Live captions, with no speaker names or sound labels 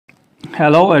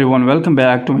Hello everyone, welcome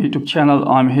back to my YouTube channel.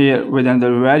 I'm here with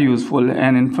another very useful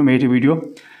and informative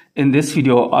video. In this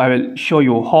video, I will show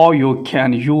you how you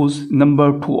can use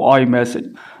number to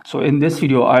iMessage. So in this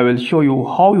video, I will show you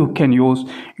how you can use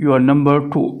your number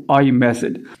to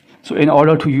iMessage. So in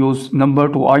order to use number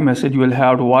to iMessage, you will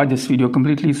have to watch this video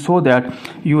completely so that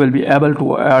you will be able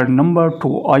to add number to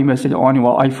iMessage on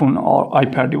your iPhone or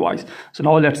iPad device. So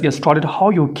now let's get started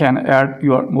how you can add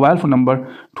your mobile phone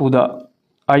number to the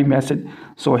iMessage.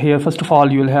 So here first of all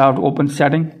you will have to open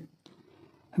setting,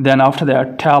 then after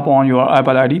that tap on your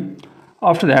Apple ID.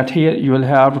 After that here you will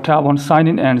have to tap on sign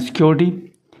in and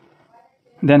security.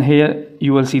 Then here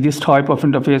you will see this type of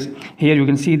interface. Here you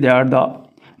can see that the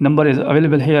number is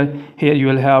available here. Here you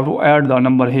will have to add the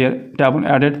number. Here tap on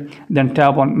edit, then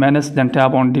tap on manage, then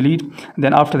tap on delete.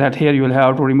 Then after that here you will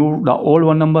have to remove the old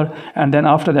one number, and then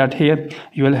after that here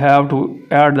you will have to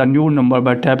add the new number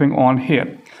by tapping on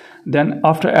here. Then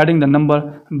after adding the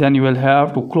number, then you will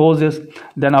have to close this.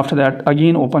 Then after that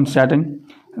again open setting,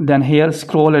 then here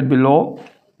scroll it below.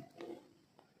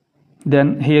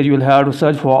 Then here you will have to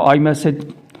search for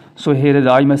iMessage. So here is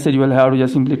iMessage. You will have to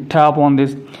just simply tap on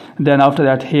this. Then after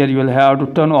that here you will have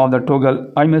to turn off the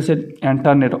toggle iMessage and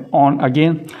turn it on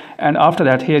again. And after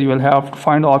that here you will have to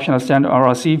find the option of send or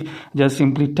receive. Just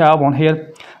simply tap on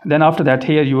here. Then after that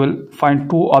here you will find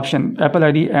two options, Apple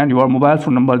ID and your mobile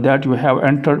phone number that you have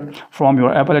entered from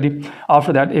your Apple ID.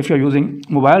 After that, if you are using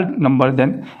mobile number,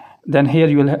 then here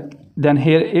you will then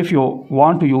here if you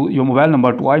want to use your mobile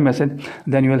number to iMessage,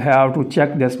 then you will have to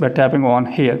check this by tapping on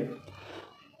here.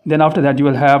 Then after that you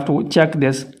will have to check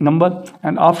this number,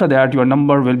 and after that your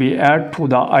number will be added to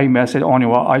the iMessage on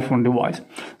your iPhone device.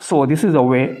 So this is a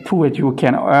way through which you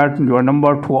can add your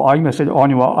number to iMessage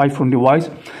on your iPhone device.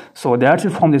 So that's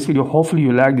it from this video. Hopefully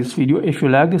you like this video. If you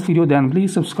like this video, then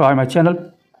please subscribe my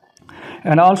channel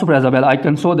and also press the bell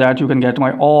icon so that you can get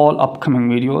my all upcoming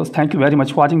videos. Thank you very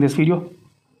much for watching this video.